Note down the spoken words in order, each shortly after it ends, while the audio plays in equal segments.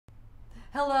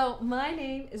Hello, my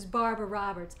name is Barbara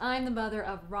Roberts. I'm the mother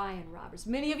of Ryan Roberts.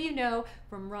 Many of you know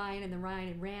from Ryan and the Ryan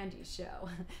and Randy show.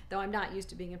 Though I'm not used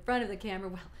to being in front of the camera,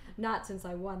 well, not since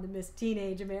I won the Miss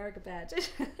Teenage America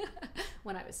pageant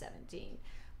when I was 17.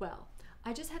 Well,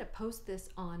 I just had to post this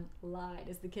online,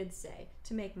 as the kids say,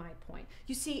 to make my point.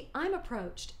 You see, I'm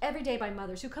approached every day by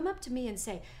mothers who come up to me and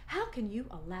say, how can you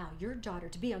allow your daughter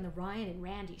to be on the Ryan and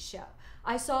Randy show?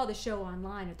 I saw the show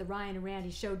online at the Ryan and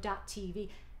Randy show.tv,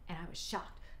 and I was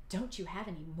shocked. Don't you have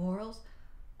any morals?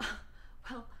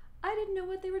 Well, I didn't know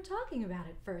what they were talking about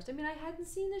at first. I mean, I hadn't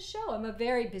seen the show. I'm a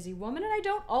very busy woman, and I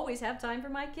don't always have time for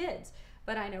my kids.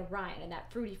 But I know Ryan and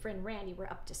that fruity friend Randy were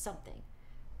up to something.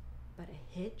 But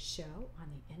a hit show on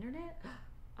the internet?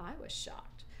 I was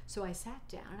shocked. So I sat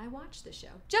down and I watched the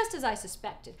show, just as I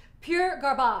suspected. Pure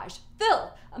garbage,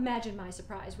 filth. Imagine my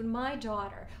surprise when my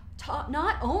daughter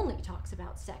not only talks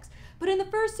about sex, but in the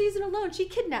first season alone, she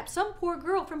kidnapped some poor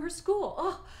girl from her school.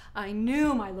 Oh, I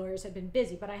knew my lawyers had been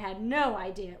busy, but I had no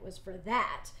idea it was for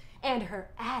that. And her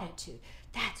attitude,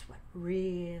 that's what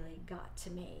really got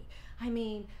to me. I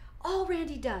mean, all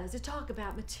Randy does is talk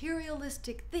about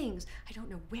materialistic things. I don't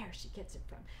know where she gets it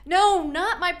from. No,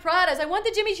 not my Pradas. I want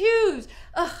the Jimmy Choos.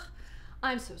 Ugh,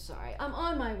 I'm so sorry. I'm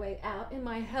on my way out, and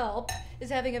my help is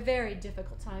having a very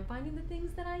difficult time finding the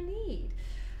things that I need.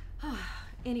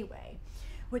 Anyway,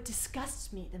 what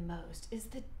disgusts me the most is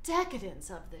the decadence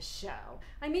of the show.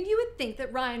 I mean, you would think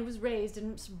that Ryan was raised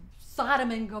in Sodom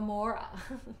and Gomorrah.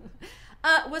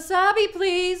 Wasabi,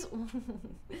 please.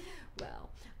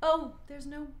 Well, oh, there's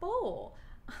no bowl.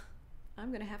 I'm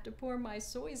going to have to pour my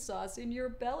soy sauce in your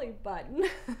belly button.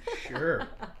 Sure.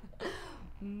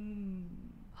 Ooh.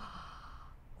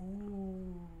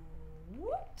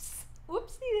 Whoops.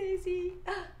 Whoopsie daisy.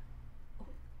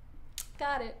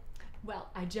 Got it. Well,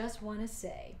 I just want to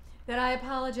say that I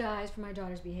apologize for my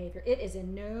daughter's behavior. It is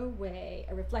in no way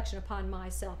a reflection upon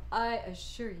myself. I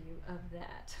assure you of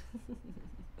that.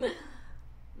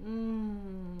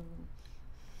 Mm.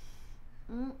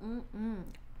 Mm-mm-mm.